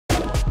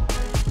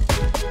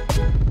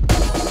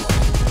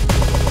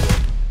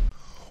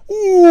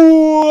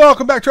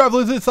Welcome back,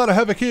 travelers. Inside of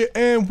Havoc here,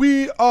 and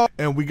we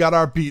got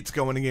our beats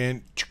going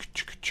again.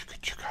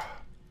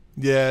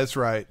 Yeah, that's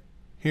right.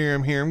 Hear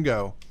him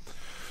go.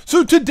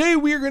 So today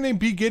we are going to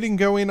be getting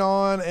going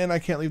on, and I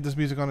can't leave this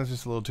music on. It's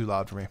just a little too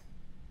loud for me.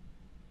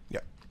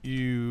 Yeah,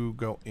 you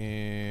go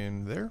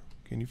in there.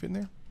 Can you fit in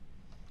there?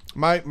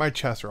 My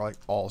chests are like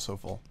all so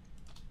full.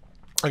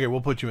 Okay,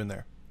 we'll put you in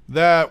there.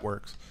 That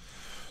works.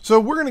 So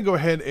we're going to go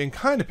ahead and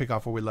kind of pick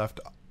up where we left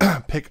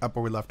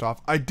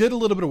off. I did a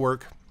little bit of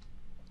work.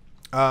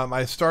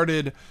 I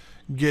started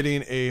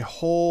getting a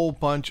whole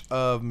bunch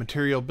of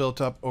material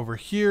built up over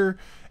here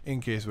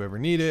in case we ever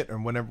need it, or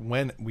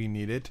when we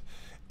need it.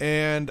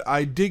 And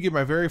I did get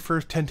my very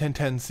first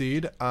 10-10-10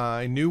 seed.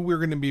 I knew we were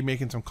going to be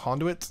making some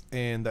conduits,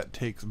 and that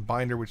takes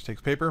binder, which takes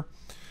paper.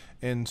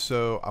 And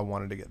so I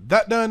wanted to get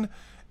that done.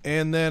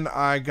 And then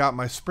I got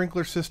my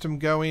sprinkler system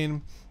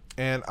going,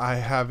 and I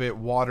have it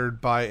watered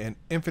by an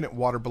infinite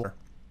water blower.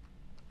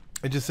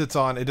 It just sits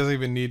on, it doesn't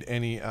even need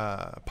any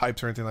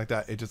pipes or anything like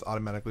that. It just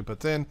automatically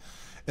puts in.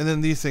 And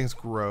then these things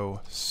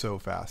grow so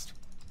fast.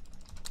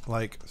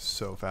 Like,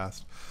 so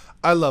fast.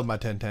 I love my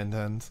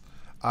 10-10-10s.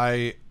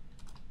 I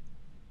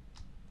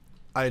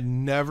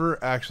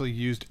never actually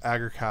used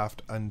Agricraft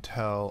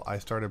until I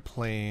started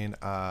playing,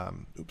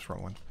 oops,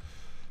 wrong one.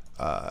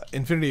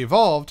 Infinity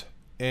Evolved.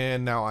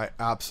 And now I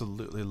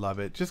absolutely love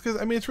it. Just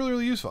because, I mean, it's really,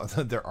 really useful.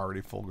 They're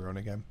already full grown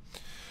again.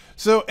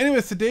 So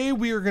anyways, today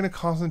we are going to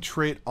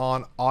concentrate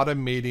on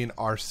automating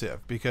our sieve,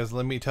 because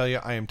let me tell you,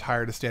 I am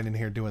tired of standing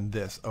here doing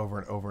this over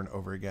and over and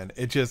over again.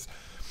 It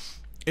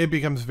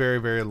becomes very,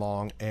 very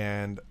long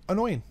and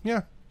annoying.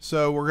 Yeah.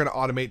 So we're going to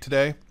automate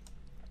today.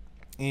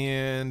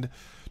 And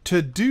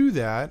to do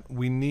that,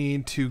 we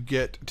need to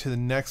get to the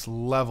next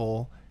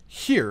level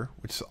here,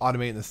 which is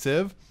automating the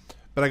sieve.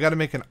 But I got to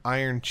make an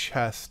iron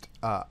chest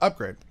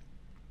upgrade.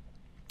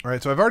 All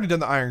right, so I've already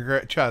done the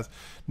iron chest.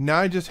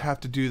 Now I just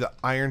have to do the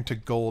iron to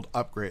gold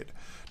upgrade.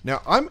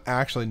 Now, I'm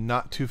actually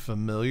not too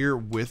familiar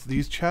with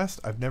these chests.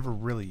 I've never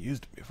really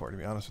used them before, to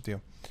be honest with you.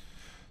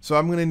 So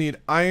I'm going to need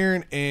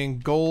iron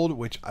and gold,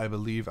 which I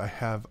believe I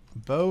have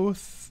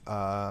both.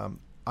 Iron,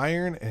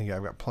 and yeah,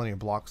 I've got plenty of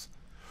blocks.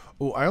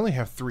 Oh, I only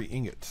have 3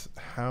 ingots.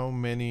 How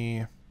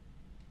many?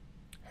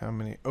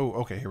 Oh,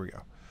 okay, here we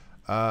go.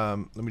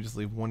 Let me just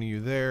leave one of you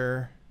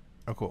there.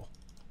 Oh, cool.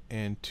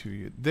 And 2 of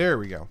you. There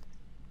we go.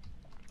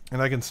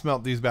 And I can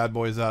smelt these bad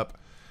boys up,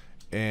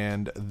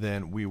 and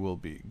then we will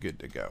be good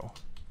to go.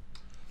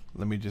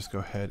 Let me just go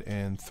ahead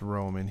and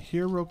throw them in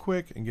here real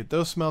quick and get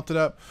those smelted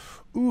up.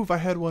 Ooh, if I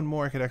had one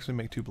more, I could actually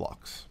make 2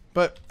 blocks.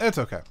 But that's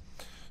okay.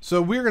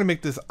 So we're going to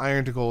make this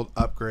iron to gold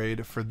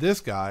upgrade for this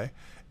guy.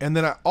 And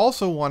then I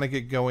also want to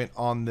get going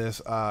on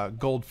this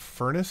gold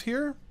furnace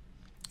here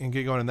and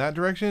get going in that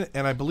direction.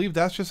 And I believe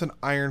that's just an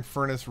iron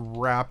furnace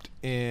wrapped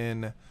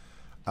in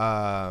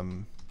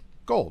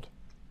gold.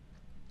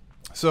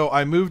 So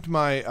I moved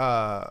my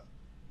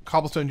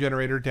cobblestone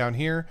generator down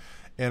here,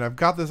 and I've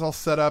got this all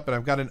set up, and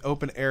I've got an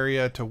open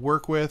area to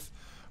work with,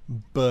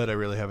 but I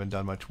really haven't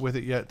done much with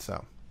it yet,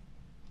 so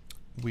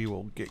we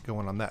will get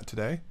going on that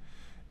today.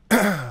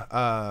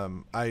 I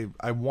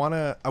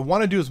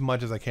wanna do as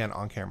much as I can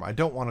on camera. I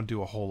don't want to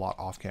do a whole lot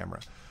off camera.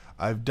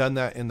 I've done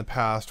that in the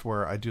past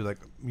where I do, like,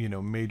 you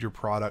know, major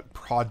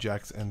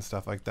projects and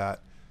stuff like that.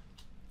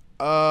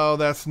 Oh,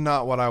 that's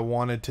not what I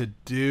wanted to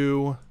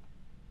do.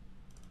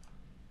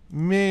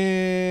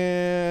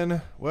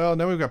 Man. Well,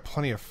 now we've got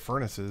plenty of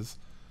furnaces.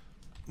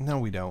 No,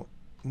 we don't.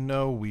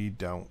 No, we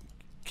don't.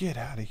 Get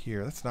out of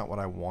here. That's not what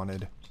I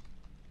wanted.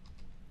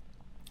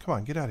 Come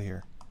on, get out of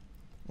here.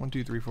 1,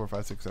 2, 3, 4,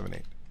 5, 6, 7,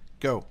 8.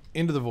 Go.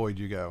 Into the void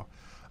you go.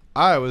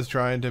 I was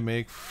trying to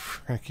make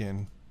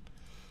frickin'...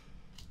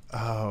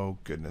 Oh,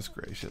 goodness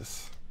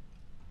gracious.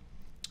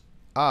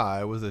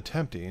 I was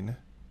attempting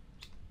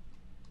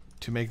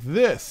to make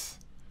this.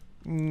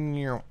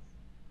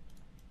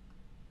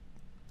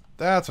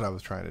 That's what I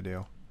was trying to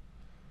do.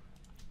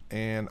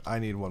 And I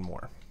need one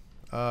more.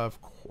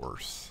 Of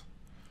course.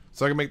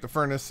 So I can make the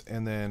furnace,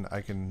 and then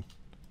I can...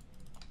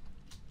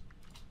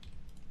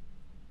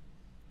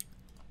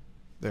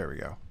 There we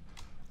go.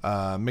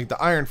 Make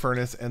the iron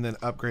furnace, and then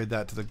upgrade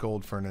that to the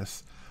gold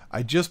furnace.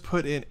 I just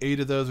put in 8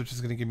 of those, which is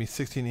going to give me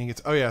 16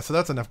 ingots. Oh yeah, so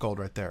that's enough gold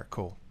right there.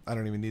 Cool. I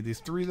don't even need these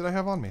 3 that I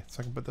have on me,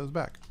 so I can put those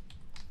back.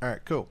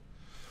 Alright, cool.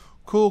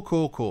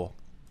 Cool.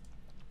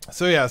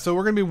 So yeah, so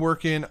we're going to be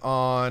working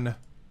on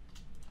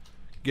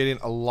getting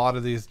a lot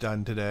of these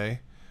done today.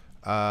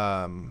 Do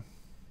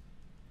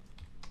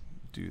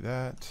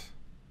that.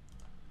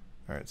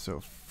 Alright, so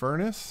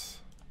furnace.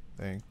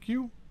 Thank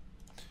you.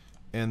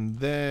 And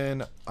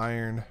then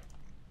iron.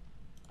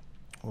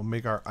 We'll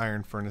make our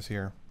iron furnace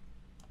here.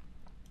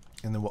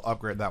 And then we'll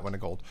upgrade that one to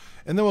gold.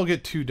 And then we'll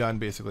get 2 done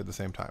basically at the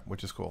same time,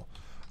 which is cool.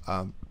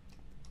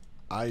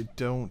 I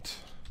don't...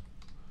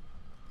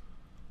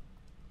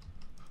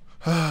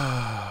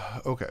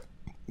 Okay.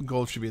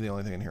 Gold should be the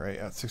only thing in here, right?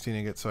 Yeah, 16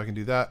 ingots, so I can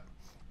do that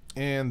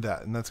and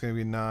that. And that's going to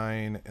be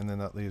 9, and then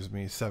that leaves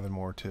me 7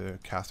 more to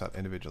cast out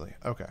individually.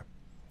 Okay.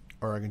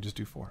 Or I can just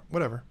do 4.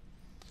 Whatever.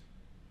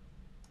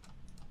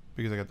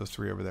 because I got those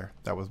 3 over there.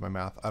 That was my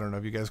math. I don't know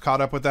if you guys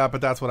caught up with that,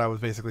 but that's what I was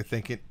basically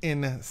thinking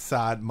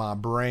inside my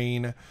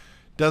brain.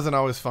 Doesn't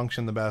always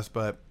function the best,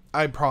 but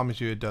I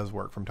promise you it does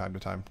work from time to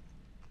time.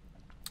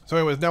 So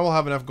anyways, now we'll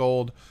have enough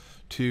gold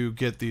to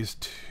get these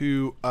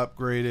 2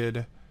 upgraded.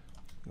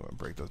 I'm going to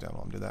break those down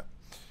while I'm doing that.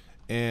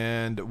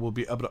 And we'll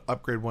be able to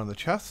upgrade one of the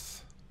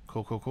chests.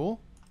 Cool, cool, cool.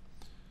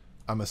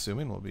 I'm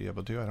assuming we'll be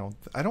able to.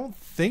 I don't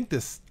think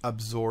this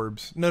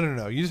absorbs.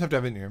 No. You just have to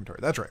have it in your inventory.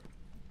 That's right.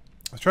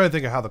 I was trying to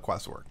think of how the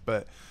quests work,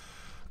 but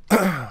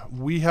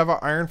we have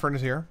our iron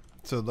furnace here.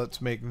 So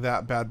let's make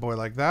that bad boy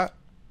like that.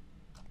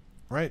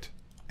 Right.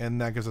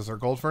 And that gives us our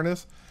gold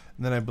furnace.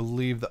 And then I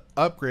believe the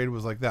upgrade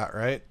was like that,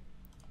 right?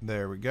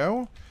 There we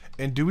go.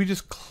 And do we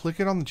just click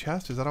it on the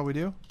chest? Is that all we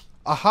do?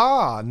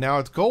 Aha! Now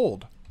it's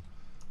gold.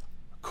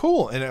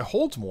 Cool. And it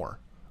holds more.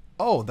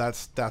 Oh,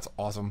 that's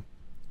awesome.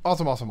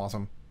 Awesome, awesome,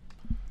 awesome.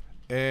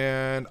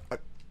 And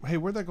hey,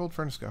 where'd that gold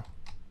furnace go?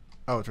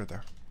 Oh, it's right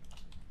there.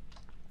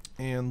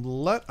 And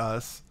let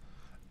us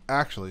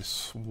actually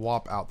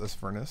swap out this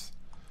furnace,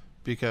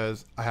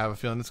 because I have a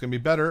feeling it's gonna be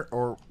better,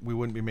 or we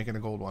wouldn't be making a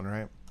gold one,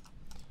 right?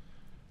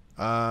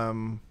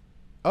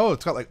 Oh,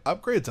 it's got like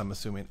upgrades, I'm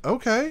assuming.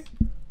 Okay,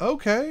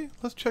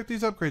 let's check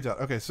these upgrades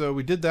out. Okay, so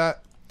we did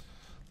that.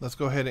 Let's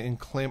go ahead and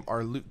claim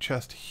our loot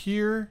chest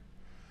here,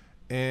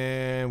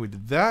 and we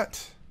did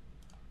that.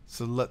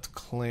 So let's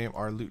claim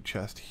our loot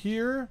chest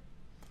here.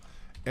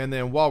 And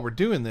then while we're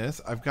doing this,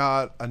 I've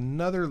got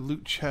another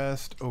loot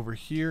chest over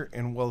here,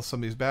 and well, some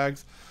of these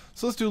bags.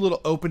 So let's do a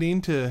little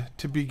opening to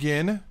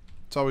begin.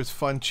 It's always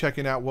fun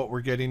checking out what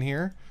we're getting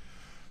here.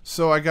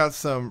 So I got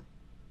some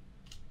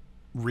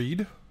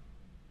read.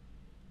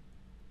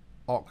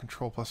 Alt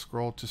Control plus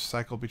scroll to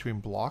cycle between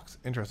blocks.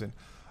 Interesting.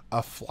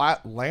 A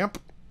flat lamp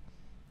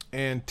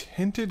and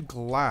tinted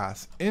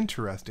glass.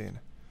 Interesting.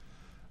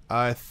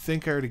 I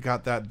think I already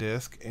got that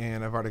disc,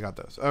 and I've already got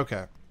those.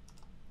 Okay.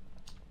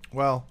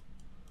 Well,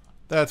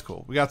 that's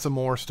cool. We got some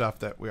more stuff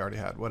that we already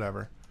had.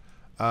 Whatever.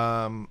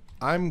 I'm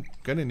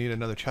gonna need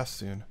another chest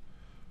soon.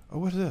 Oh,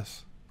 what is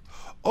this?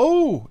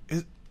 Oh,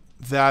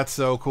 that's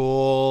so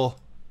cool.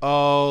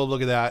 Oh,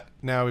 look at that.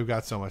 Now we've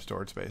got so much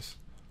storage space.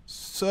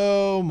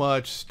 So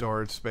much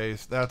storage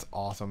space. That's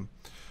awesome.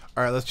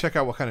 All right, let's check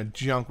out what kind of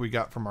junk we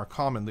got from our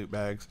common loot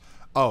bags.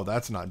 Oh,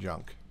 that's not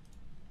junk.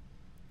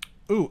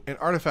 Ooh, an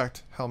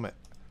artifact helmet.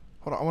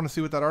 Hold on, I want to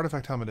see what that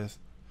artifact helmet is.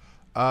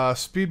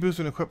 Speed boost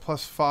and equip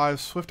 +5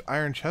 swift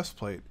iron chest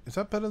plate. Is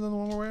that better than the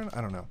one we're wearing?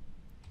 I don't know.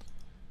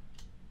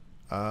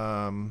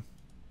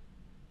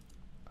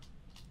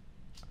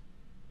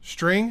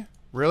 String?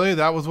 Really?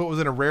 That was what was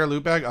in a rare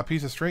loot bag? A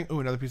piece of string? Ooh,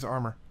 another piece of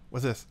armor.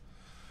 What's this?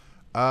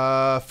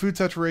 Food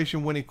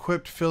saturation when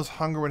equipped, fills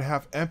hunger when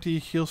half empty,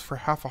 heals for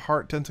half a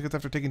heart 10 seconds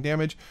after taking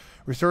damage,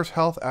 restores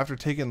health after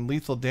taking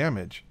lethal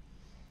damage.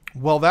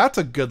 Well, that's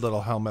a good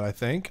little helmet, I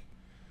think.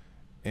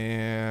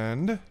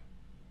 And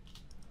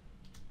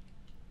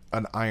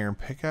an iron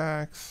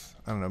pickaxe.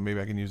 I don't know, maybe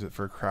I can use it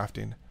for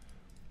crafting.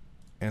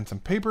 And some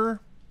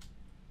paper.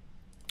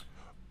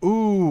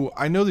 Ooh,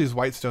 I know these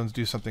white stones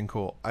do something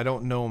cool. I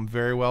don't know them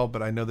very well,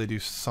 but I know they do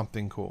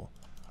something cool.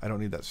 I don't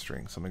need that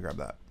string, so let me grab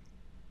that.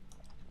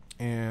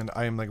 And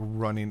I am like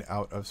running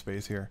out of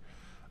space here.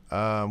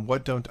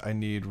 What don't I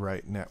need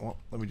right now? Well,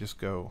 let me just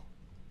go.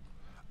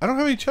 I don't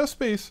have any chest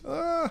space.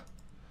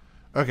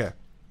 Okay,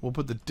 we'll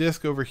put the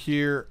disc over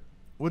here.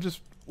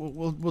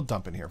 We'll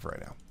dump in here for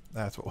right now.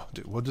 That's what we'll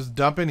do. We'll just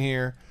dump in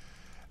here.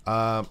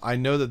 I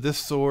know that this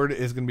sword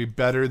is going to be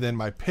better than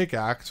my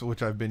pickaxe,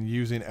 which I've been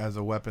using as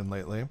a weapon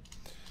lately.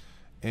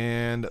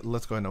 And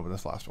let's go ahead and open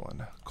this last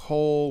one.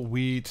 Coal,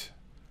 wheat,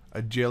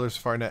 a jailer's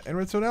fire net, and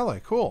redstone ally.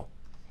 Cool.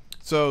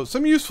 So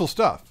some useful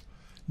stuff.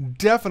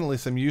 Definitely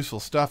some useful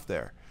stuff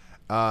there.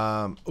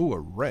 Ooh, a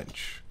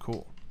wrench.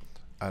 Cool.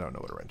 I don't know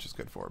what a wrench is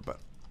good for, but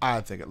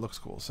I think it looks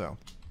cool. So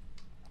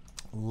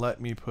let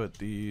me put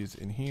these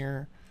in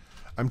here.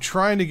 I'm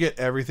trying to get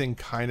everything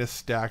kind of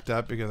stacked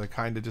up because I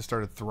kind of just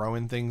started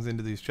throwing things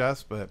into these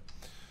chests, but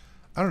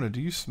I don't know.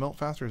 Do you smelt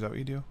faster? Is that what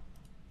you do?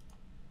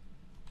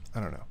 I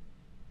don't know.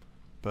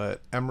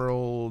 But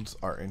emeralds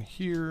are in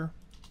here.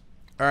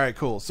 All right,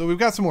 cool. So we've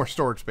got some more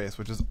storage space,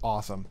 which is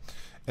awesome.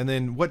 And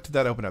then what did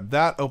that open up?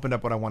 That opened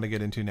up what I want to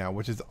get into now,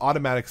 which is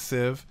automatic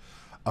sieve,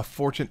 a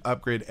fortune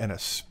upgrade, and a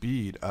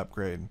speed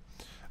upgrade.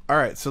 All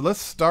right, so let's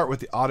start with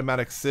the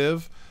automatic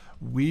sieve.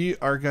 We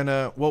are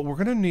gonna, well, we're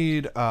gonna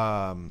need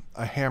a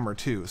hammer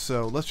too.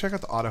 So let's check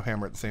out the auto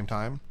hammer at the same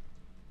time.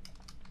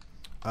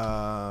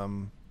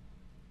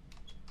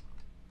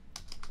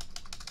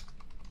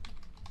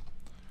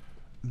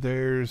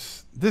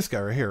 There's this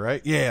guy right here,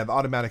 right? Yeah, the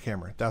automatic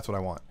hammer. That's what I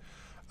want.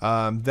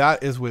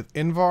 That is with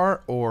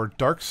Invar or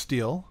Dark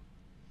Steel.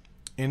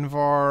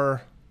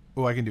 Invar,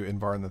 oh, I can do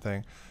Invar in the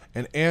thing.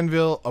 An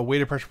anvil, a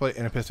weighted pressure plate,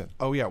 and a piston.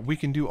 Oh yeah, we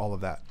can do all of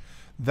that.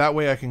 That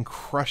way I can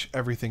crush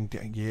everything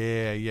down.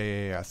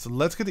 Yeah. So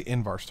let's get the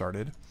Invar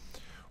started,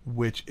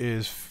 which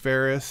is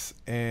ferrous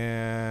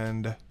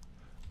and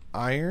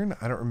iron.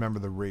 I don't remember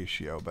the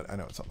ratio, but I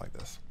know it's something like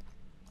this.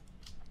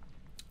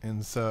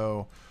 And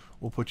so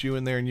we'll put you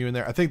in there and you in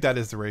there. I think that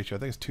is the ratio. I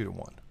think it's 2 to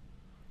 1.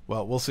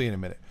 Well, we'll see in a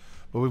minute.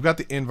 But we've got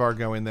the Invar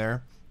going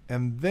there.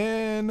 And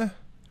then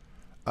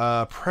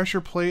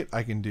pressure plate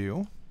I can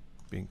do.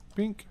 Bink,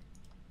 bink.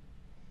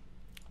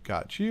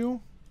 Got you.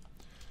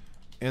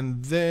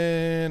 And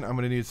then I'm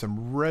going to need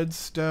some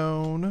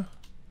redstone.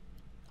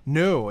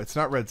 No, it's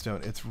not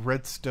redstone. It's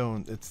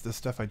redstone. It's the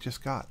stuff I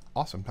just got.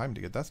 Awesome time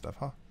to get that stuff,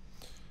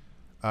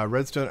 huh?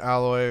 Redstone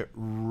alloy,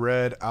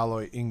 red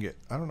alloy ingot.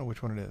 I don't know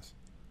which one it is.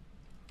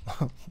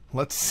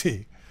 Let's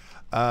see.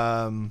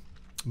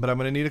 But I'm going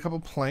to need a couple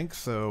planks.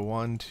 So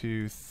 1,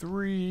 2,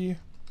 3.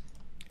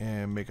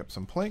 And make up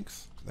some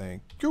planks.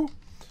 Thank you.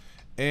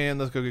 And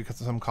let's go get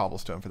some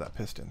cobblestone for that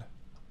piston.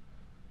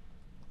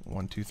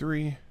 1, 2,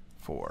 3,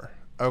 4.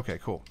 Okay,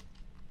 cool.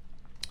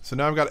 So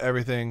now I've got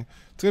everything.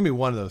 It's going to be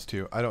one of those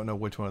two. I don't know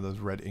which one of those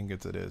red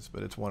ingots it is,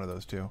 but it's one of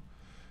those two.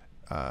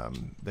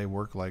 They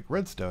work like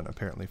redstone,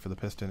 apparently, for the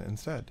piston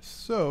instead.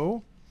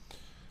 So,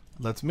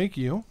 let's make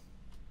you.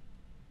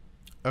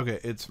 Okay,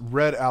 it's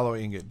red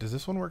alloy ingot. Does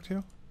this one work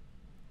too?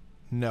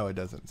 No, it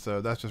doesn't.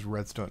 So that's just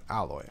redstone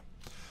alloy.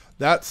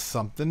 That's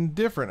something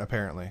different,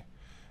 apparently.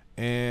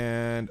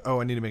 And,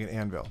 oh, I need to make an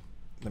anvil.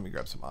 Let me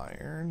grab some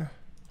iron.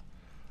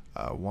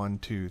 1,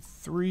 2,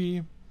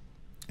 3.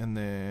 And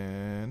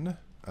then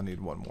I need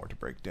one more to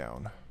break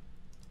down.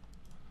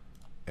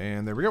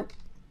 And there we go.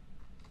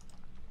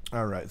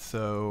 All right,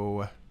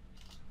 so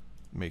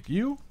make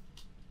you.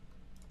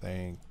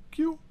 Thank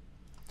you.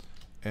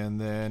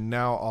 And then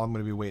now all I'm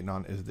going to be waiting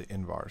on is the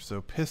Invar.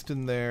 So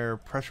piston there,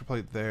 pressure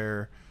plate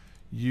there,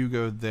 you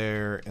go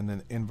there, and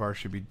then Invar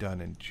should be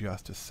done in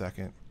just a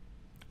second.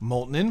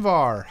 Molten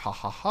Invar. Ha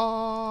ha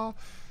ha.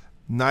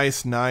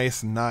 Nice,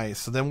 nice, nice.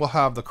 So then we'll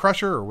have the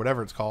crusher, or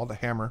whatever it's called, the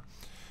hammer.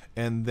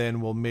 And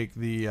then we'll make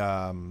the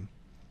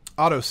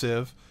auto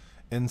sieve.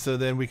 And so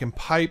then we can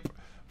pipe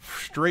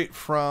straight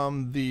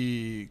from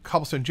the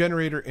cobblestone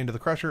generator into the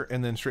crusher,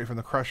 and then straight from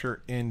the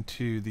crusher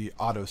into the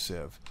auto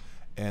sieve.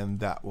 And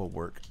that will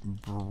work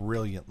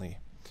brilliantly.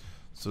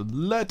 So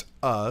let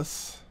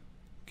us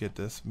get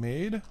this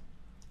made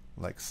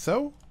like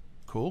so.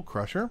 Cool,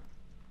 crusher.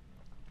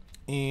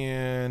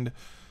 And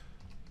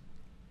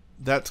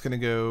that's going to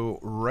go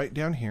right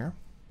down here.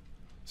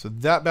 So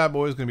that bad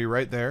boy is going to be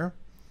right there.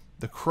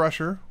 The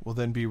crusher will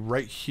then be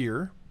right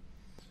here.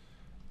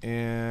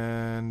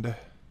 And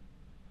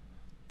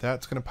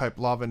that's going to pipe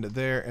lava into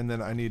there. And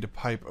then I need to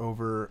pipe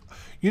over.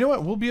 You know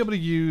what? We'll be able to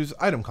use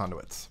item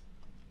conduits.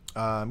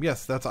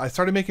 Yes, I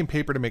started making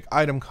paper to make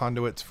item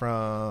conduits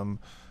from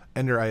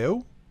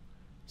Ender.io.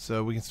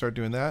 So we can start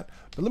doing that.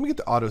 But let me get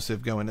the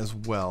autosieve going as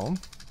well.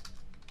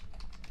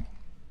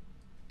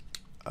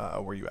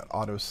 Where are you at?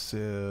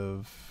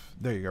 Autosieve.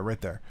 There you go,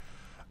 right there.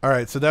 All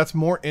right, so that's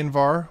more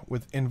Invar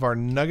with Invar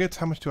nuggets.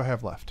 How much do I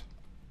have left?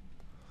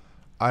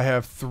 I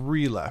have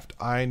 3 left.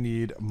 I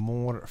need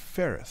more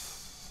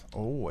ferrous.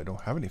 Oh, I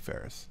don't have any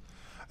ferrous.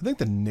 I think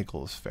the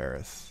nickel is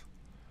ferrous.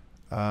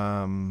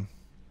 I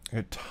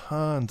got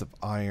tons of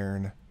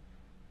iron.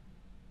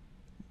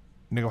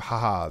 Nickel,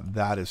 haha,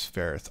 that is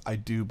ferrous. I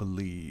do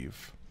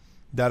believe.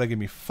 That'll give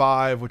me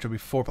 5, which will be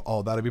 4.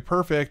 Oh, that'll be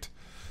perfect.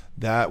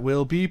 That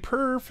will be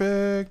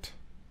perfect.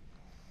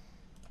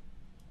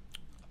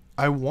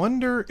 I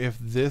wonder if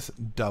this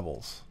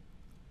doubles.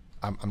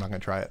 I'm not going to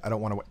try it. I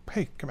don't want to.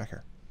 Hey, come back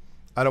here.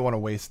 I don't want to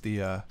waste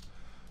the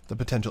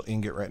potential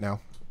ingot right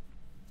now.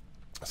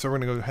 So we're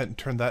going to go ahead and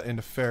turn that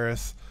into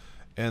ferrous.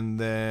 And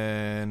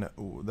then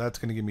that's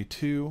going to give me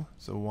 2.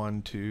 So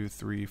 1, 2,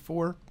 3,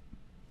 4.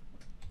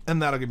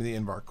 And that'll give me the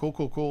Invar. Cool,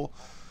 cool, cool.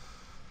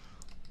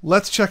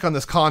 Let's check on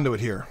this conduit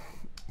here.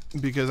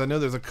 Because I know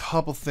there's a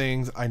couple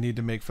things I need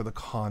to make for the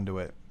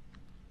conduit.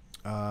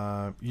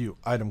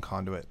 Item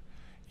conduit.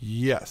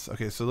 Yes.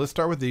 Okay, so let's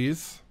start with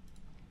these.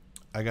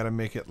 I got to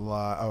make it oh,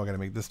 I got to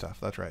make this stuff.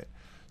 That's right.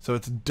 So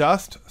it's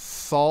dust,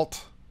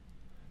 salt,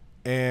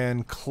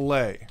 and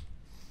clay.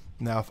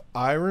 Now, if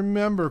I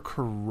remember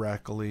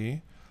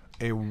correctly,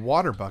 a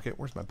water bucket...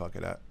 Where's my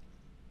bucket at?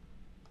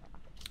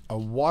 A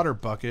water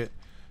bucket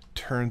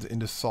turns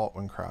into salt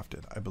when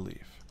crafted, I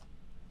believe.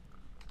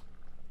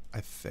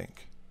 I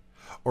think.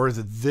 Or is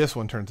it this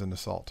one turns into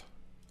salt?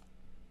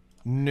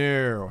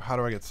 No. How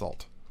do I get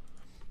salt?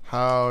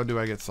 How do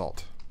I get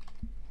salt?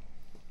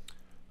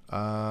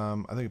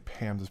 I think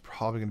Pam's is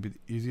probably going to be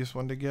the easiest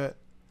one to get.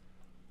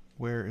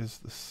 Where is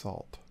the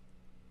salt?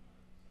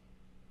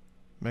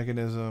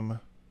 Mechanism.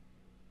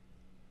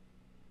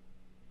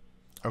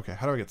 Okay,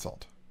 how do I get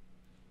salt?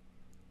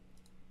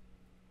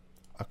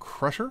 A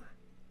crusher?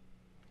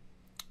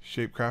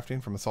 Shape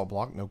crafting from a salt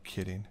block? No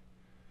kidding.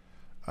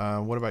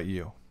 What about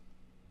you?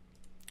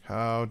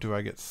 How do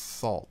I get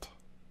salt?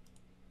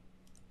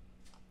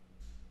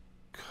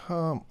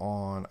 Come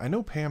on. I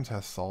know Pam's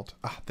has salt.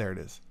 Ah, there it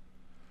is.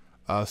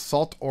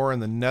 Salt ore in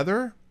the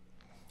nether.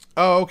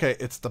 Oh, okay.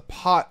 It's the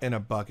pot in a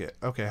bucket.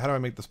 Okay, how do I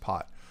make this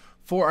pot?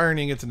 4 iron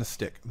ingots and a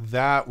stick.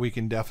 That we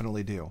can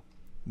definitely do.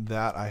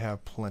 That I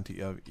have plenty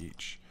of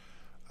each.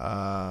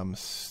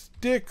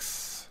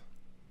 Sticks.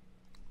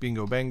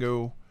 Bingo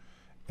bango.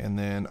 And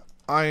then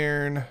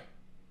iron.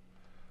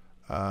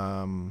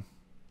 I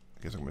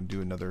guess I'm going to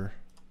do another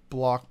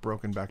block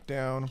broken back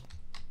down.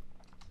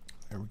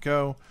 There we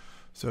go.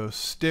 So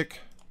stick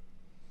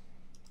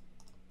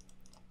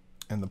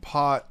and the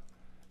pot,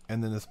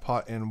 and then this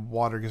pot and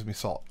water gives me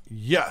salt.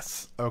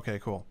 Yes. Okay,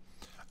 cool.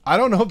 I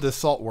don't know if this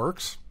salt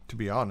works, to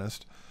be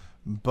honest,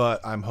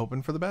 but I'm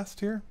hoping for the best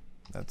here.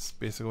 That's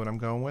basically what I'm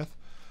going with.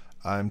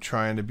 I'm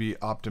trying to be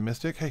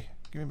optimistic. Hey,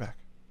 give me back.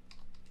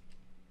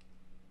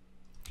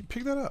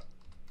 Pick that up.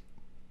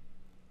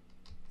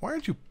 Why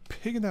aren't you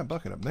picking that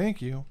bucket up?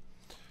 Thank you.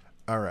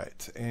 All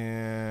right,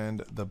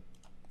 and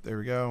there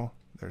we go.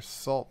 There's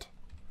salt.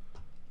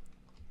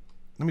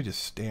 Let me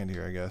just stand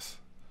here, I guess,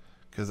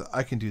 because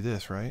I can do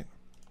this, right?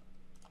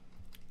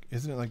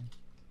 Isn't it like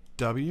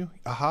W?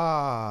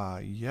 Aha,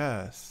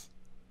 yes.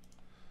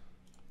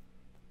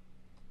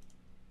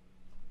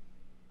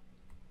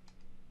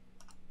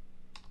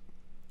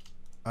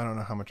 I don't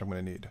know how much I'm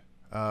going to need.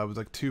 It was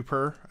like 2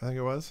 per, I think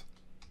it was.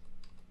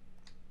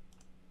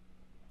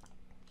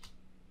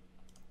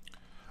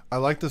 I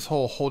like this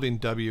whole holding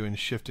W and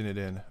shifting it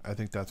in. I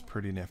think that's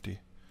pretty nifty.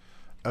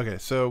 Okay,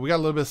 so we got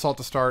a little bit of salt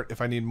to start. If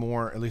I need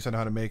more, at least I know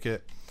how to make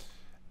it.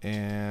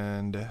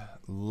 And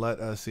let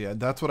us see.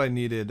 That's what I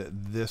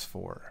needed this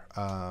for.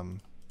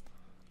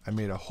 I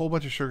made a whole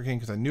bunch of sugarcane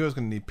because I knew I was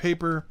going to need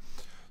paper.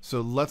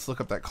 So let's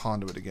look up that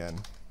conduit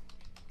again.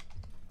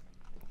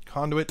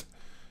 Conduit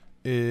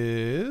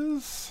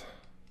is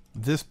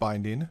this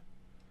binding.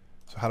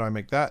 So how do I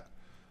make that?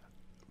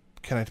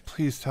 Can I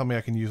please tell me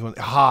I can use one?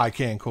 Aha, I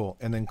can. Cool.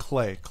 And then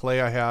clay.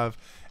 Clay I have,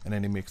 and I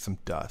need to make some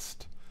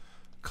dust.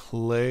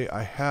 Clay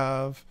I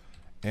have,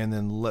 and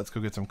then let's go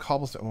get some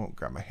cobblestone. I won't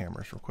grab my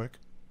hammers real quick.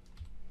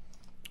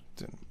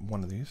 It's in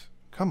one of these.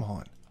 Come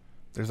on.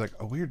 There's like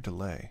a weird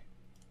delay.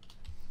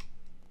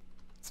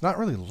 It's not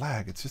really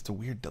lag, it's just a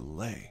weird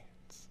delay.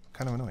 It's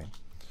kind of annoying.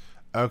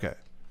 Okay,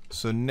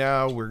 so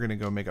now we're going to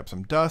go make up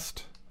some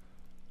dust.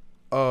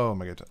 Oh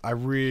my goodness. I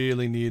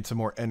really need some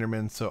more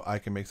Endermen so I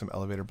can make some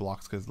elevator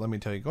blocks, because let me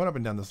tell you, going up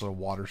and down this little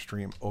water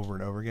stream over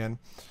and over again,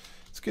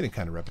 it's getting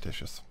kind of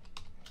repetitious.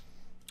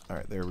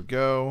 Alright, there we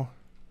go.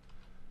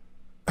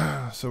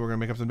 So we're going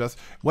to make up some dust.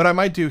 What I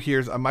might do here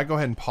is I might go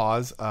ahead and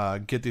pause,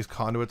 get these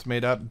conduits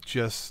made up,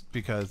 just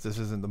because this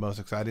isn't the most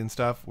exciting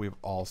stuff. We've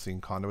all seen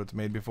conduits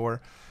made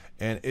before.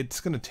 And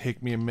it's going to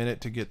take me a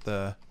minute to get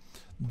the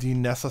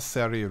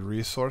necessary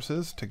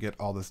resources to get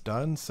all this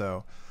done.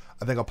 So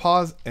I think I'll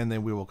pause, and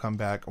then we will come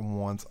back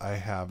once I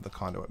have the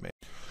conduit made.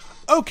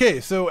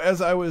 Okay, so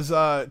as I was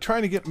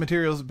trying to get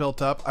materials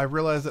built up, I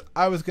realized that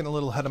I was getting a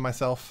little ahead of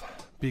myself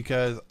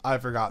because I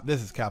forgot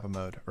this is Kappa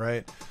mode,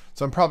 right?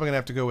 So I'm probably going to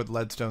have to go with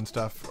leadstone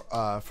stuff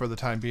for the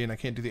time being. I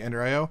can't do the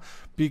Ender IO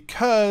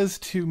because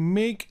to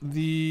make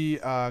the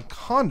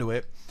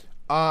conduit,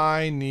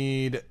 I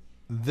need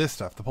this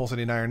stuff, the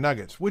pulsating iron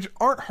nuggets, which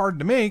aren't hard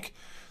to make.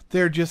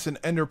 They're just an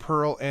ender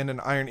pearl and an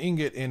iron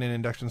ingot in an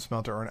induction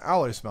smelter or an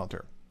alloy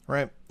smelter,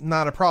 right?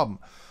 Not a problem.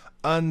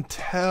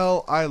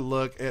 Until I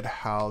look at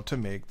how to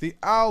make the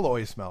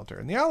alloy smelter.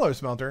 And the alloy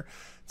smelter,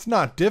 it's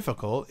not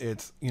difficult.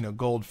 It's, you know,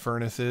 gold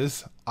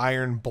furnaces,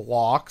 iron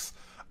blocks,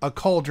 a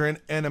cauldron,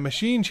 and a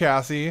machine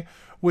chassis,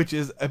 which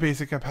is a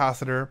basic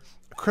capacitor,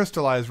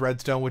 crystallized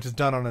redstone, which is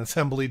done on an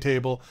assembly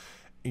table.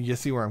 You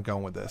see where I'm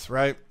going with this,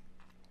 right?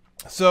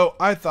 So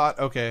I thought,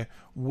 okay,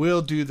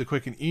 we'll do the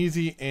quick and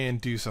easy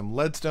and do some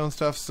leadstone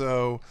stuff.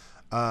 So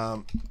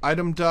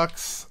item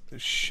ducts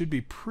should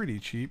be pretty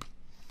cheap.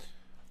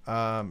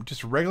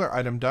 Just a regular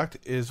item duct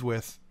is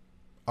with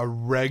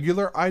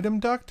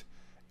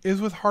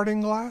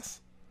hardened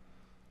glass.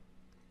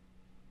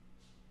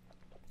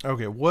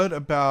 Okay, what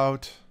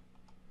about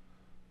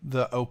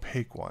the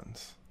opaque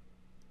ones?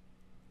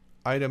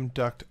 Item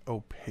duct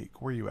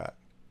opaque. Where are you at?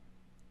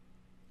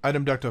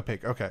 Item duct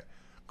opaque. Okay,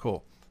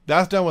 cool.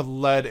 That's done with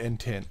lead and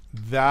tin.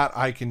 That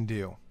I can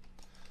do.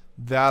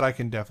 That I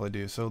can definitely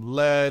do. So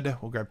lead,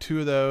 we'll grab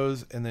 2 of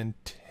those, and then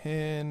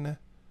tin.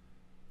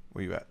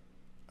 Where you at?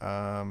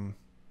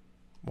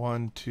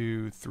 1,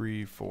 2,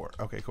 3, 4.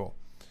 Okay, cool.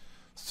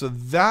 So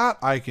that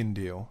I can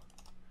do,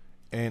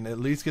 and at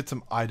least get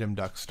some item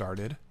ducts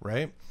started,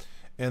 right?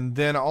 And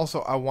then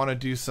also I want to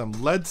do some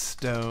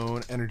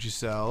leadstone energy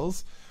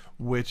cells,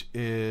 which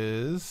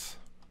is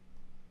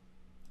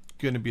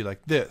going to be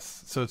like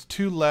this. So it's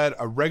 2 lead,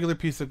 a regular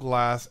piece of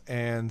glass,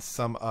 and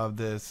some of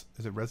this.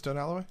 Is it redstone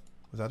alloy?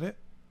 Was that it?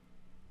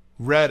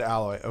 Red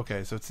alloy.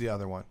 Okay, so it's the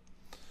other one.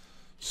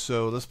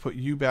 So let's put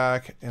you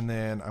back, and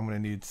then I'm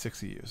going to need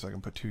 6 of you, so I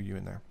can put 2 of you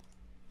in there.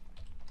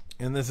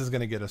 And this is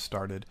going to get us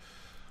started.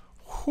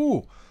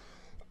 Whew.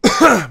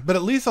 But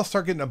at least I'll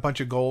start getting a bunch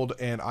of gold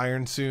and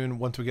iron soon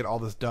once we get all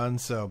this done,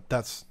 so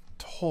that's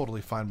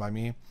totally fine by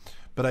me.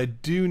 But I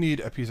do need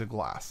a piece of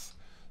glass.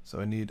 So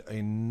I need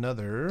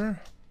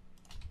another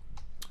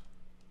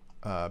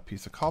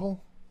piece of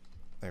cobble.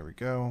 There we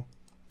go.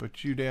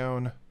 Put you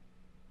down.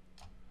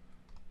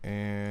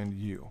 And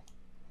you.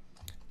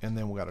 And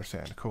then we got our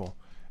sand. Cool.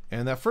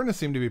 And that furnace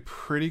seemed to be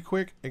pretty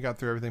quick. It got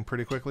through everything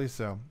pretty quickly,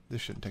 so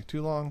this shouldn't take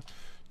too long.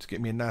 Just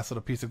get me a nice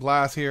little piece of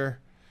glass here.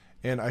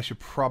 And I should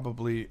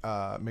probably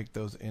make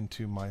those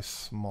into my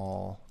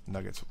small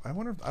nuggets. I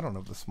wonder if, I don't know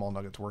if the small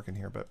nuggets work in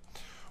here, but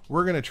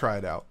we're going to try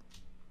it out.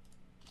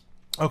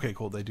 Okay,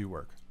 cool. They do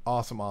work.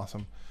 Awesome,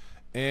 awesome.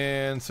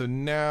 And so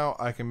now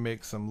I can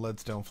make some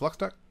leadstone flux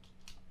duct.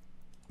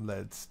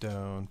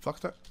 Leadstone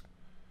flux duct.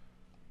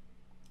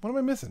 What am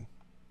I missing?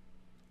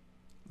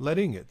 Lead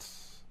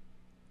ingots.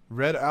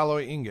 Red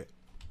alloy ingot.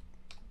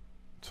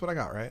 That's what I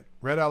got, right?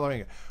 Red alloy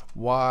ingot.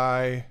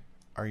 Why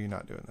are you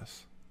not doing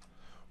this?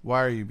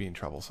 Why are you being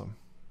troublesome?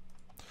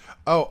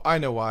 Oh, I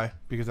know why.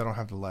 Because I don't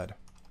have the lead.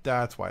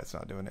 That's why it's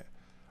not doing it.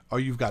 Oh,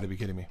 you've got to be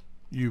kidding me.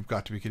 You've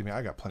got to be kidding me.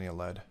 I got plenty of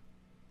lead.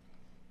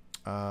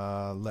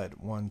 Lead.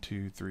 1,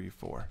 2, 3,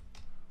 4.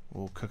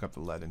 We'll cook up the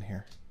lead in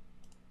here.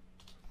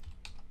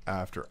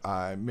 After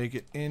I make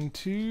it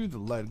into the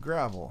lead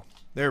gravel.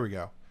 There we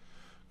go.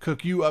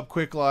 Cook you up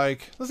quick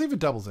like... Let's see if it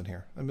doubles in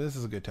here. I mean, this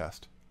is a good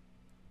test.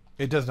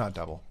 It does not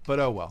double. But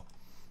oh well.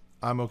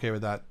 I'm okay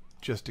with that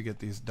just to get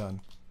these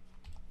done.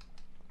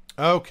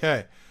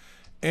 Okay,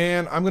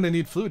 and I'm going to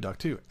need fluid duct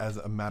too, as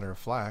a matter of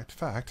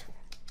fact.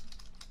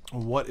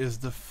 What is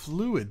the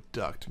fluid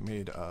duct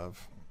made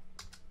of?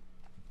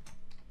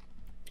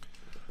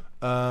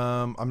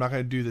 I'm not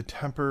going to do the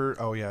tempered.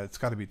 Oh yeah, it's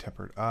got to be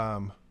tempered.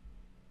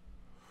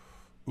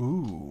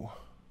 Will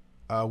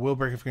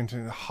break if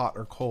contain hot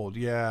or cold.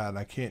 Yeah, and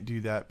I can't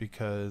do that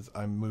because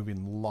I'm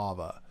moving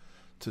lava.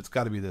 So it's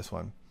got to be this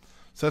one.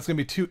 So that's going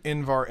to be 2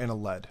 Invar and a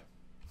lead.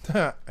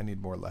 I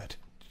need more lead.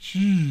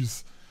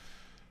 Jeez.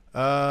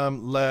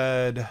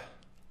 Lead.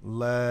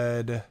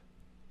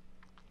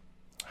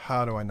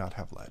 How do I not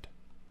have lead?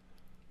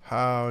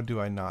 How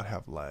do I not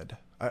have lead?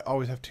 I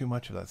always have too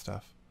much of that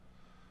stuff.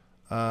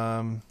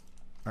 Are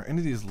any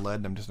of these lead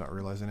and I'm just not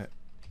realizing it?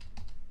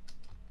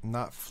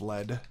 Not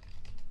fled.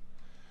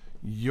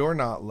 You're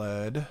not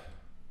lead.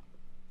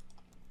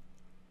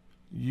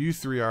 You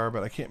 3 are,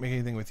 but I can't make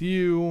anything with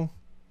you.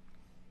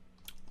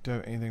 Don't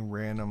have anything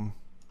random,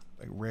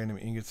 like random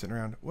ingots sitting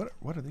around. What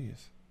are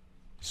these?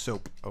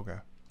 Soap. Okay.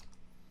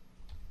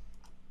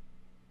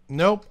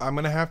 Nope, I'm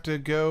going to have to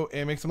go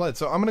and make some lead.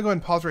 So I'm going to go ahead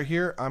and pause right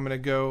here. I'm going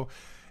to go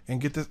and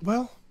get this.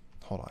 Well,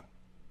 hold on.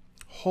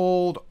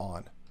 Hold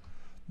on.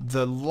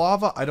 The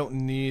lava I don't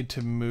need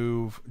to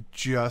move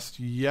just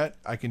yet.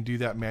 I can do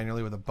that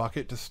manually with a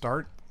bucket to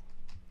start.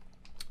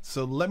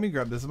 So let me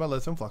grab, this is my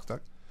leadstone flux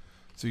duct.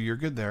 So you're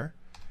good there.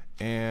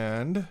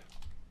 And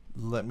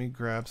let me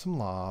grab some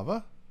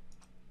lava.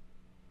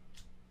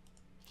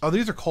 Oh,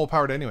 these are coal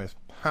powered anyways.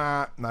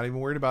 Ha, not even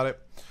worried about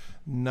it.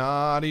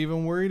 Not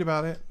even worried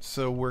about it.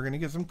 So we're going to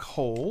get some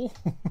coal.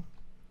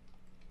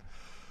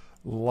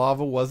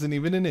 Lava wasn't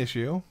even an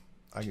issue.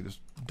 I can just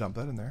dump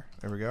that in there.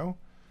 There we go.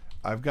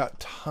 I've got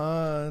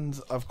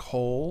tons of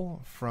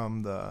coal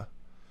from the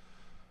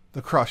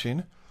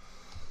crushing.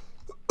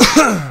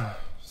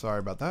 Sorry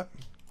about that.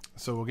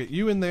 So we'll get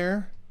you in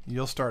there.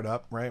 You'll start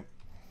up, right?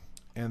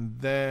 And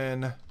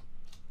then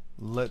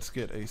let's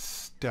get a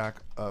stack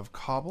of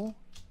cobble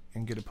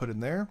and get it put in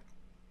there.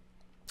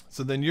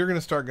 So then you're going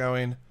to start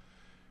going.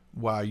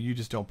 Wow, you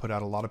just don't put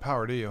out a lot of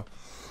power, do you?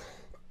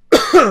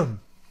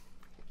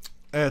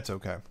 It's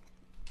okay.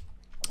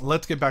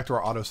 Let's get back to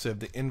our auto sieve.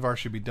 The Invar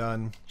should be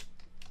done.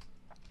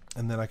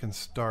 And then I can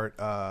start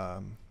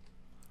auto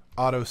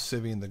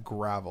sieving the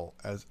gravel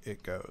as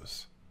it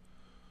goes.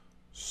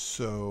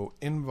 So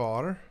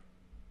Invar,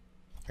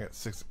 I got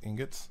 6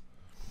 ingots.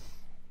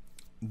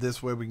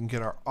 This way we can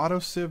get our auto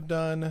sieve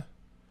done.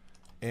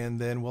 And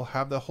then we'll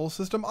have the whole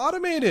system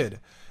automated.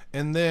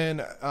 And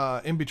then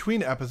in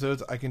between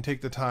episodes, I can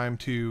take the time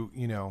to,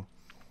 you know,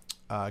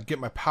 get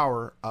my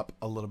power up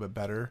a little bit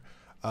better.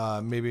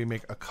 Maybe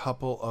make a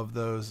couple of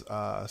those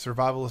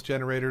survivalist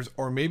generators,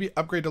 or maybe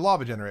upgrade to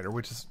lava generator,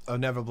 which is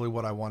inevitably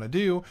what I want to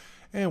do.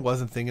 And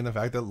wasn't thinking the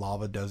fact that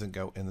lava doesn't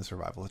go in the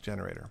survivalist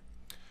generator.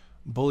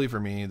 Bully for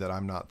me that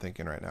I'm not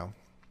thinking right now.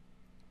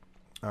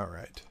 All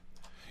right.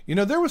 You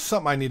know, there was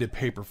something I needed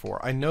paper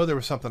for. I know there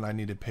was something I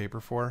needed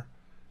paper for.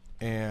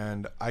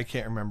 And I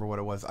can't remember what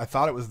it was. I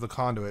thought it was the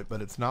conduit,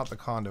 but it's not the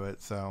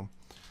conduit. So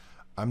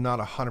I'm not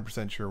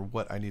 100% sure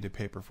what I needed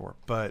paper for.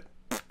 But,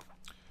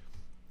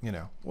 you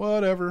know,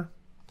 whatever.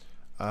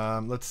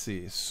 Let's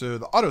see. So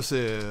the auto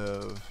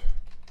sieve.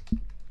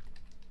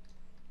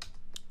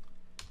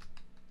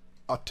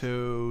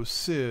 Auto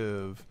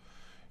sieve.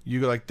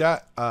 You go like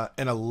that.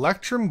 An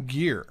electrum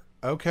gear.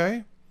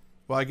 Okay.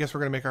 Well, I guess we're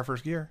going to make our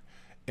first gear.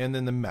 And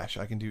then the mesh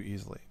I can do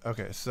easily.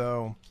 Okay,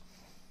 so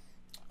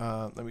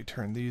let me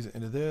turn these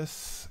into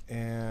this.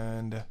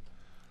 And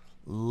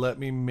let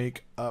me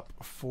make up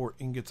 4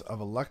 ingots of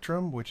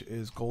electrum, which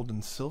is gold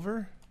and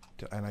silver.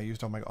 And I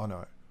used all my... Oh,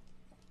 no.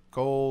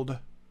 Gold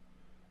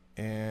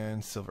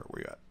and silver.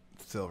 Where you at?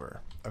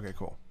 Silver. Okay,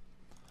 cool.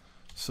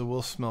 So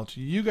we'll smelt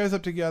you guys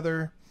up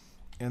together.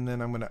 And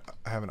then I'm going to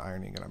have an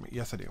iron ingot on me.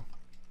 Yes, I do.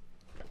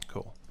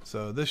 Cool.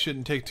 So this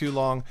shouldn't take too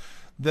long.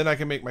 Then I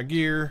can make my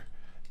gear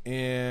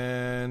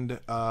and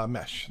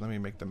mesh. Let me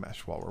make the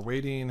mesh while we're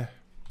waiting.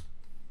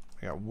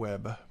 I got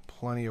web.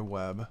 Plenty of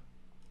web.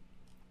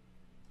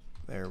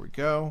 There we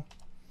go.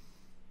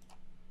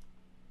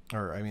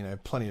 Or, I mean, I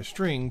have plenty of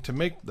string to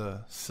make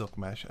the silk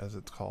mesh, as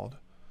it's called.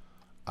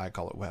 I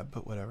call it web,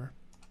 but whatever.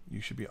 You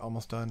should be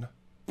almost done.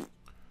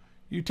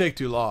 You take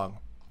too long.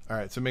 All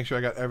right, so make sure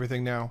I got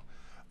everything now.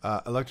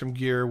 Electrum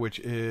gear, which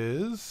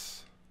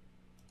is...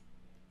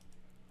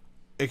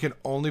 It can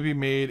only be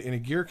made in a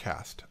gear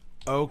cast.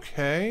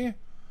 Okay.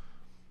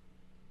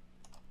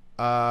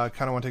 Kind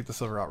of want to take the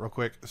silver out real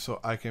quick so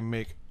I can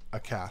make a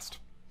cast.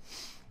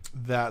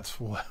 That's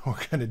what we're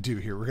going to do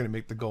here. We're going to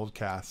make the gold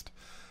cast.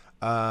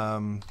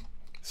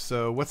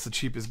 So what's the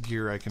cheapest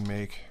gear I can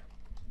make?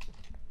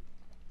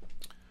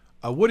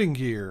 A wooden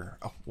gear.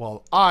 Oh,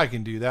 well, I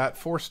can do that.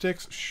 4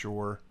 sticks?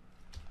 Sure.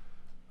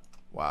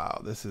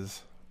 Wow, this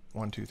is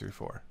 1, 2, 3,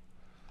 4.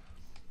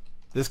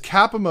 This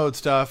Kappa mode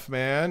stuff,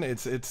 man,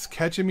 it's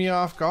catching me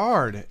off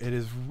guard. It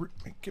is...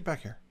 Get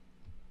back here.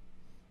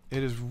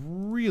 It is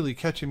really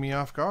catching me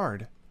off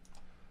guard.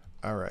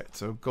 Alright,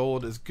 so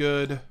gold is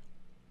good.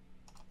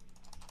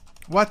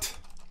 What?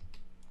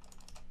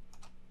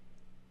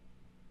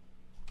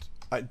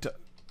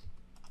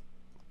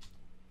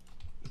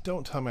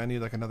 Don't tell me I need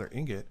like another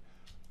ingot.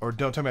 Or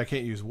don't tell me I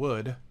can't use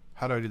wood.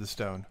 How do I do the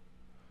stone?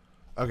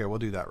 Okay, we'll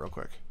do that real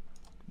quick.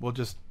 We'll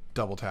just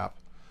double tap.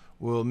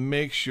 We'll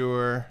make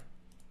sure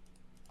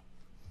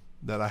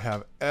that I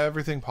have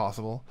everything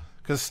possible.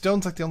 Because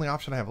stone's like the only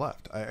option I have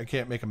left. I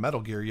can't make a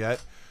metal gear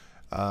yet.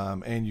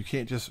 And you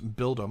can't just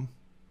build them.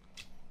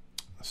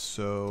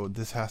 So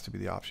this has to be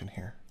the option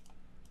here.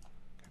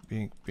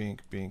 Bink,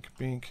 bink, bink,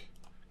 bink.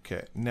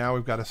 Okay, now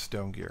we've got a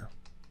stone gear.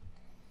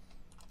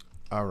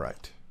 All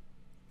right.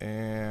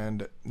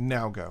 And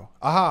now go.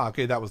 Aha,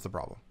 okay, that was the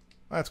problem.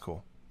 That's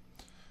cool.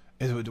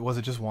 Was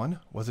it just one?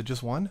 Was it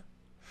just one?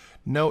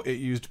 No, it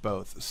used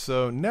both.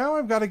 So now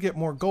I've got to get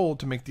more gold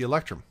to make the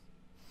electrum.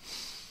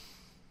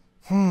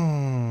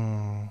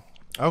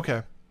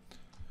 Okay.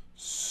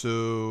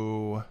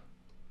 So,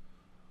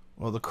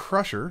 well, the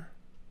crusher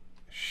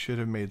should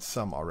have made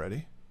some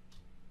already.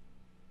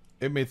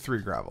 It made 3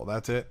 gravel.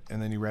 That's it? And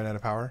then you ran out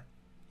of power?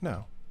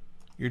 No.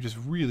 You're just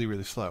really,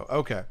 really slow.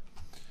 Okay.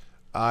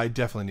 I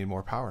definitely need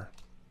more power.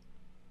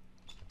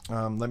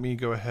 Let me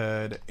go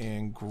ahead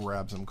and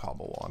grab some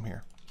cobble while I'm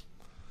here.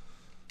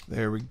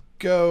 There we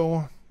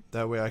go.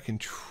 That way I can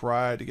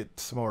try to get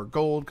some more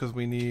gold because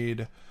we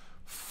need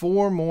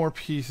 4 more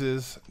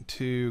pieces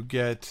to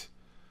get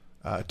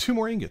 2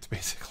 more ingots,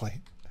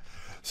 basically.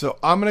 So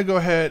I'm going to go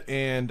ahead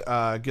and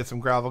get some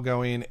gravel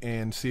going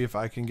and see if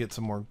I can get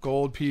some more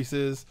gold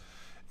pieces.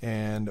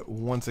 And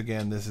once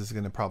again, this is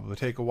going to probably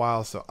take a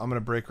while, so I'm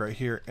going to break right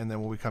here, and then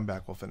when we come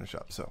back, we'll finish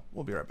up. So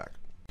we'll be right back.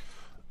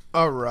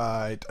 All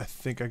right, I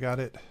think I got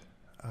it.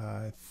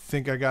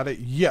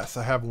 Yes,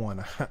 I have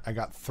one. I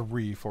got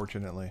 3,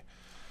 fortunately.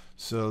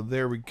 So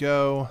there we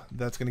go.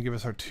 That's going to give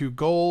us our 2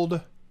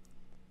 gold,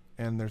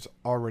 and there's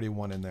already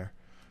 1 in there.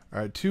 All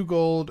right, 2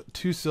 gold,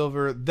 2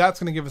 silver. That's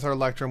going to give us our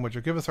electrum, which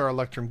will give us our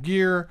electrum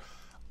gear.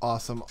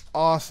 Awesome,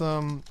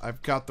 awesome.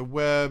 I've got the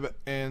web,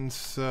 and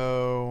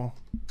so...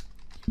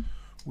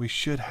 we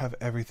should have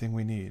everything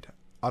we need.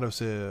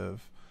 Autosieve.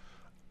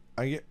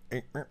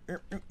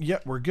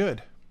 Yep, we're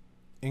good.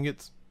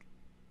 Ingots.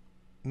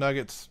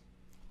 Nuggets.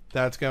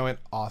 That's going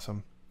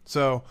awesome.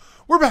 So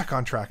we're back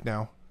on track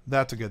now.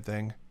 That's a good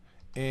thing.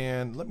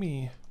 And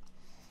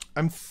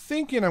I'm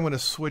thinking I'm going to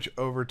switch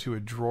over to a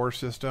drawer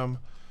system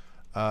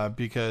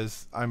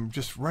because I'm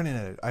just running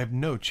at it. I have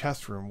no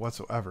chest room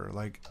whatsoever.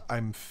 Like,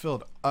 I'm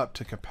filled up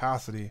to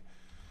capacity,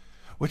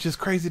 which is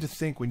crazy to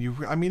think when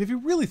you... I mean, if you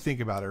really think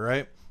about it,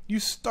 right? You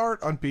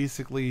start on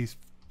basically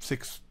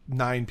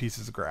 9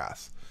 pieces of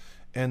grass,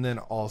 and then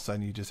all of a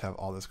sudden you just have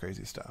all this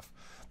crazy stuff.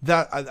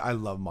 That I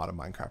love modded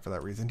Minecraft for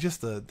that reason.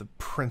 Just the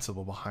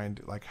principle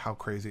behind like how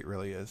crazy it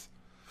really is.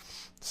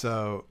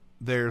 So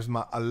there's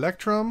my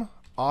electrum.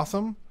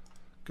 Awesome.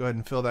 Go ahead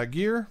and fill that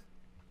gear.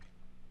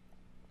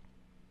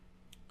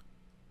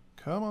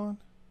 Come on.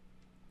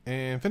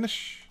 And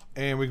finish.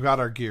 And we've got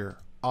our gear.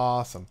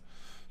 Awesome.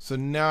 So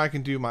now I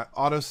can do my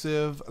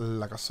autosieve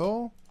like a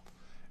soul.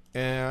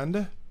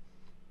 And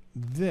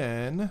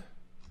then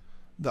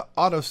the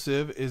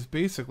autosieve is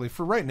basically,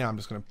 for right now, I'm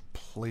just going to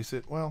place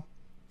it. Well,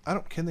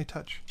 can they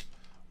touch?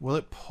 Will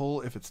it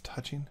pull if it's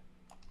touching?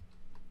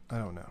 I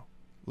don't know.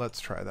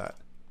 Let's try that.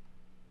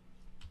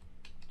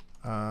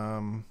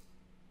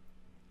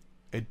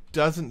 It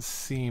doesn't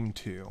seem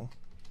to.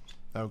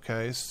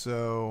 Okay,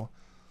 so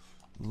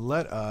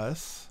let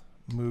us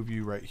move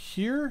you right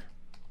here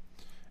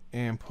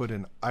and put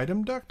an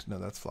item duct. No,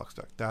 that's flux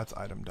duct. That's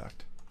item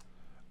duct.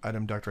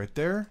 Item duct right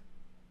there.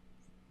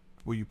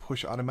 Will you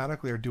push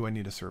automatically, or do I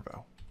need a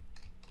servo?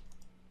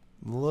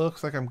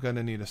 Looks like I'm going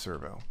to need a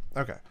servo.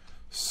 Okay.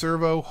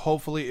 Servo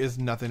hopefully is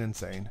nothing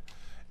insane.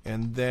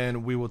 And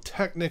then we will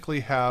technically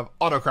have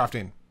auto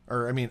crafting.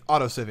 Or, I mean,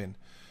 auto sieving.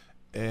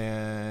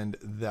 And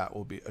that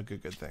will be a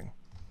good thing.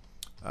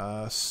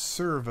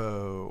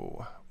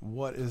 Servo.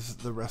 What is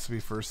the recipe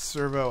for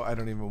servo? I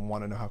don't even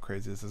want to know how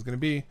crazy this is going to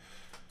be.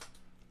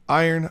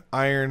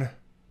 Iron,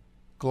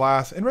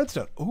 glass, and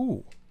redstone.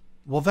 Ooh.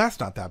 Well, that's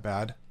not that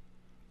bad.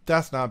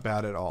 That's not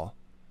bad at all.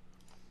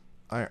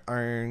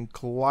 Iron,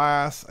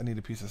 glass. I need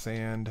a piece of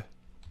sand.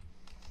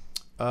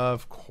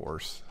 Of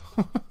course.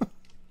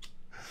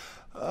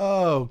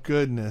 Oh,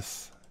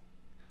 goodness.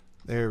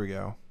 There we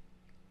go.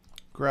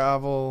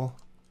 Gravel.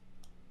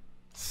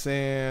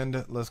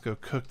 Sand. Let's go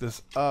cook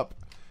this up.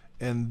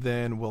 And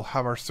then we'll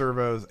have our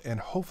servos, and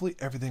hopefully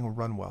everything will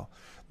run well.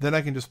 Then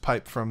I can just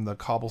pipe from the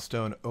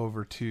cobblestone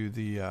over to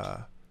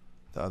the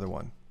other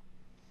one.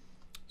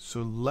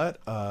 So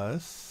let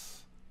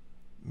us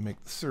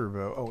make the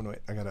servo. Oh, no, wait.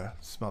 I got to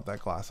smelt that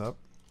glass up.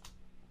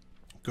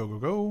 Go, go,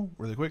 go.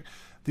 Really quick.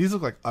 These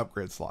look like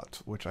upgrade slots,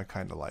 which I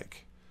kind of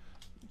like.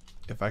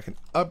 If I can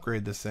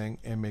upgrade this thing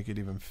and make it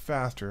even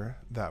faster,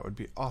 that would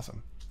be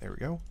awesome. There we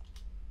go.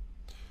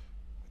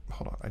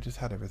 Hold on. I just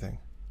had everything.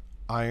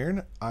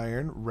 Iron,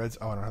 reds.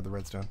 Oh, I don't have the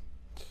redstone.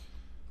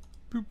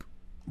 Boop.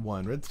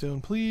 1 redstone,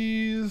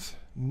 please.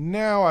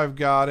 Now I've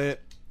got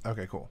it.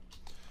 Okay, cool.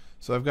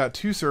 So I've got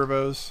 2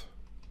 servos.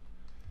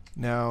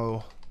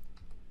 Now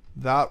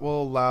that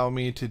will allow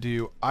me to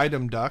do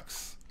item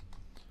ducts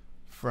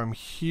from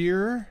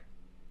here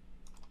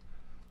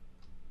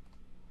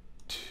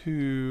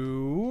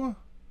to...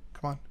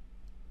 Come on.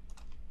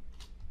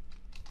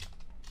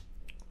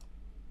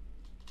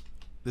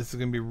 This is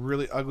going to be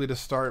really ugly to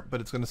start, but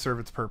it's going to serve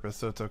its purpose,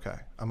 so it's okay.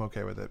 I'm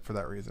okay with it for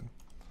that reason.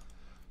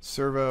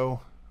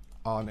 Servo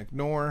on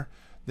ignore.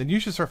 Then you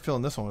should start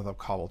filling this one with up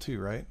cobble too,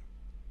 right?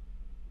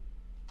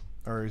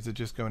 Or is it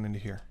just going into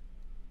here?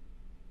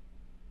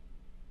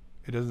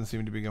 It doesn't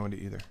seem to be going to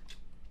either.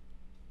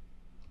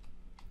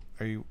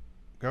 Are you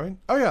going?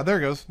 Oh yeah, there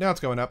it goes. Now it's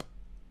going up.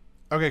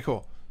 Okay,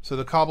 cool. So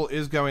the cobble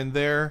is going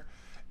there,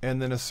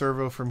 and then a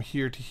servo from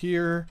here to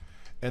here,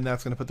 and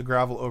that's going to put the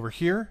gravel over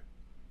here,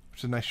 which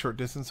is a nice short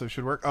distance, so it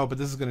should work. Oh, but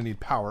this is going to need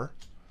power.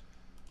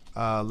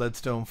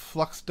 Leadstone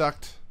flux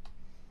duct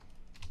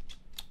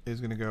is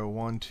going to go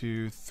 1,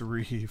 2,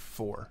 3,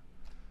 4.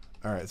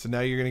 All right, so now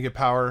you're going to get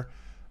power.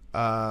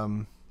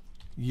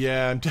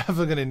 Yeah, I'm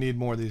definitely going to need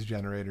more of these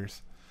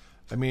generators.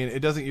 I mean, it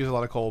doesn't use a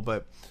lot of coal,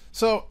 but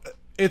so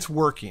it's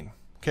working.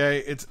 Okay,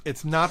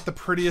 it's not the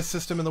prettiest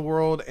system in the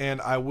world,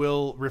 and I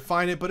will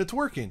refine it, but it's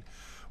working.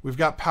 We've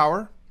got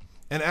power,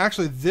 and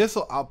actually this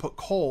will output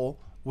coal,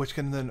 which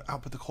can then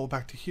output the coal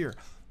back to here.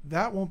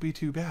 That won't be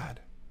too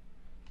bad.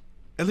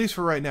 At least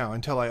for right now,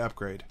 until I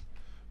upgrade.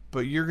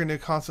 But you're going to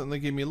constantly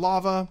give me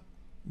lava.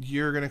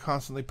 You're going to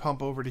constantly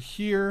pump over to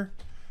here.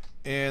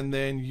 And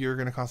then you're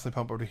going to constantly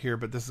pump over to here.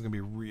 But this is going to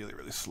be really,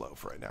 really slow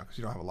for right now because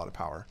you don't have a lot of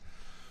power.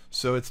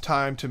 So it's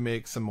time to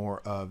make some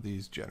more of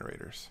these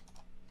generators.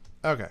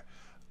 Okay.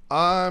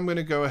 I'm going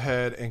to go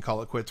ahead and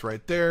call it quits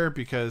right there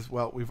because,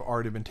 well, we've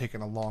already been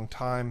taking a long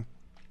time.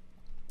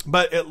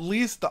 But at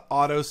least the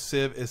auto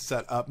sieve is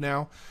set up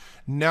now.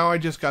 Now I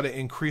just got to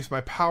increase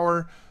my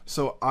power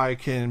so I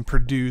can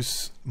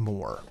produce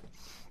more.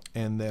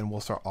 And then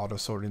we'll start auto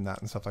sorting that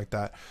and stuff like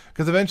that.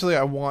 Because eventually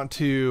I want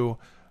to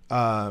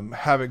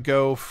have it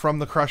go from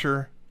the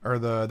crusher or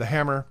the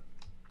hammer,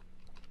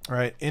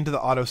 right, into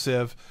the auto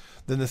sieve.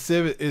 Then the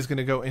sieve is going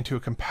to go into a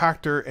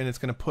compactor and it's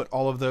going to put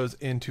all of those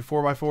into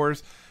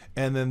 4x4s.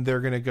 And then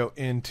they're going to go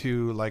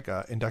into like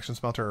a induction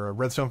smelter or a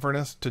redstone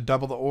furnace to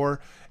double the ore.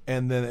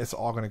 And then it's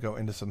all going to go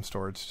into some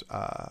storage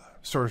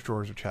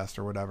drawers or chests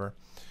or whatever.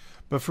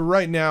 But for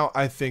right now,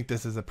 I think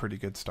this is a pretty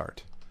good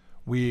start.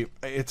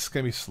 It's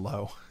going to be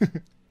slow.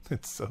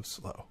 It's so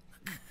slow.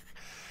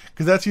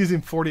 Because that's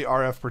using 40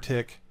 RF per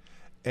tick.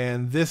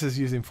 And this is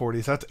using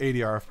 40. So that's 80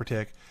 RF per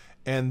tick.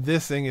 And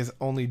this thing is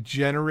only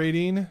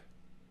generating...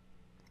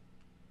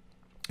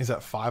 Is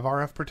that 5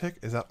 RF per tick?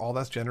 Is that all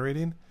that's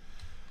generating?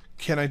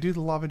 Can I do the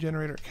lava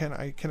generator? Can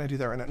I do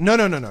that right now?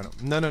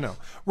 No.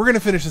 We're going to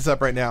finish this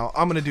up right now.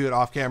 I'm going to do it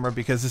off camera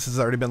because this has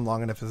already been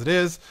long enough as it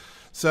is.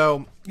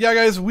 So, yeah,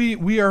 guys,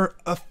 we are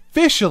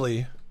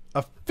officially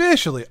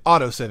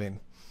auto-sieving.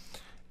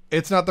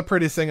 It's not the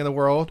prettiest thing in the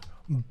world,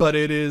 but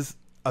it is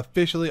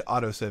officially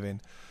auto-sieving.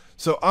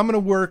 So I'm going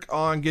to work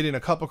on getting a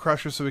couple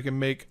crushers so we can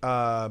make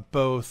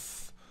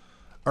both,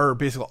 or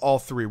basically all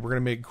 3. We're going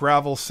to make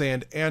gravel,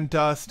 sand, and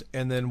dust,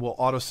 and then we'll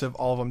auto-sieve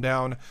all of them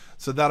down.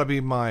 So that'll be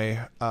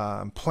my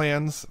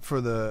plans for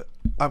the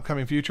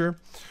upcoming future.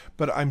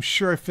 But I'm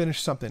sure I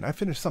finished something. I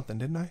finished something,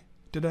 didn't I?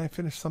 Did I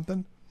finish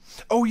something?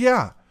 Oh,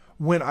 yeah.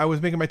 When I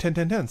was making my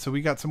 10-10-10. So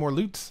we got some more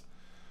loot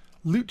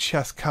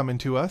chests coming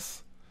to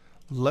us.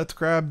 Let's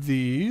grab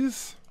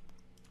these.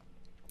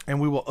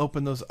 And we will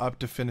open those up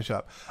to finish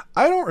up.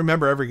 I don't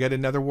remember ever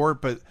getting nether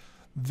wart, but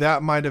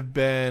that might have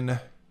been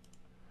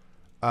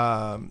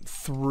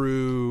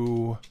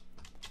through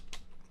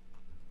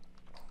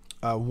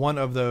one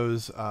of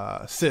those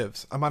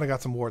sieves. I might have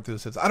got some wart through the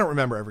sieves. I don't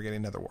remember ever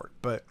getting nether wart,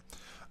 but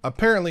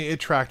apparently it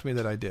tracked me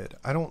that I did.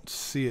 I don't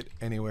see it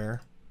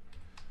anywhere,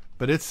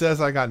 but it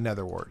says I got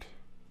nether wart.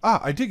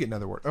 Ah, I did get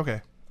nether wart.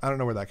 Okay. I don't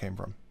know where that came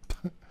from.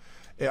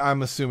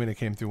 I'm assuming it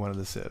came through one of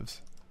the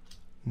sieves.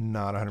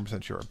 Not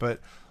 100% sure, but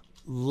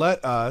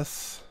let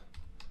us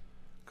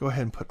go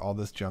ahead and put all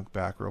this junk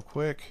back real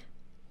quick.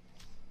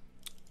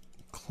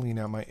 Clean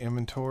out my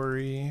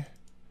inventory.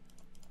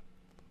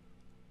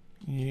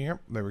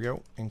 Yep, there we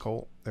go. And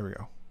coal, there we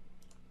go.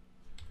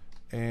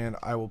 And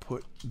I will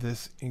put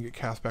this ingot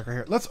cast back right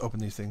here. Let's open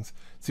these things.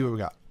 See what we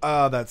got.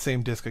 That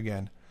same disc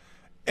again.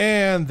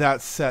 And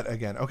that set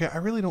again. Okay, I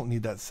really don't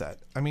need that set.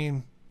 I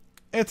mean,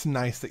 it's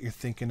nice that you're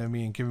thinking of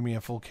me and giving me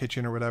a full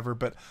kitchen or whatever,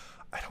 but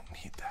I don't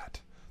need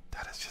that.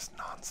 That is just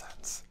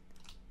nonsense.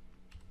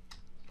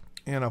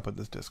 And I'll put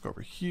this disc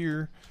over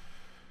here.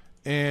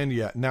 And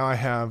yeah, now I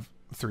have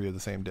 3 of the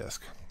same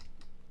disc.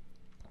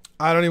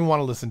 I don't even want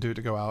to listen to it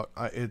to go out.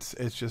 It's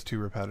just too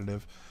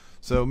repetitive.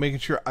 So making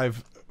sure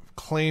I've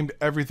claimed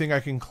everything I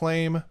can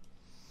claim.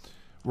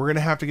 We're going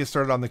to have to get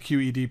started on the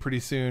QED pretty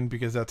soon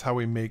because that's how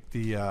we make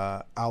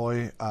the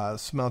alloy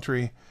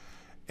smeltery.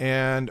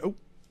 And, oh,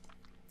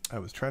 I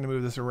was trying to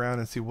move this around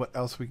and see what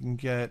else we can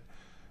get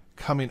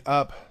coming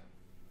up.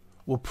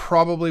 We'll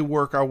probably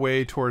work our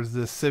way towards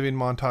this sieving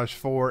montage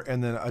 4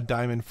 and then a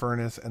diamond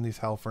furnace and these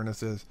hell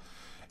furnaces.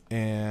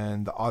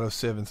 And the auto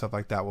sieve and stuff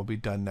like that will be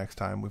done next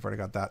time. We've already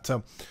got that.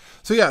 So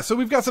yeah, so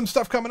we've got some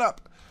stuff coming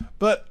up.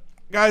 But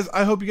guys,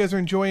 I hope you guys are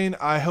enjoying.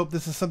 I hope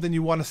this is something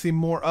you want to see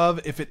more of.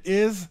 If it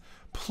is,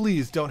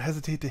 please don't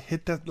hesitate to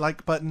hit that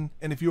like button.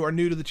 And if you are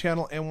new to the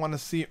channel and want to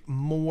see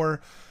more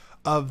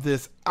of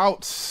this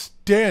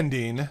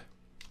outstanding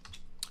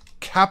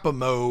Kappa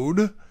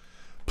mode,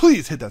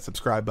 please hit that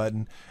subscribe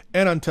button.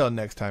 And until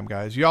next time,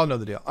 guys, y'all know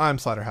the deal. I'm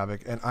Slider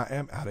Havoc, and I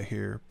am out of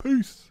here.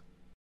 Peace.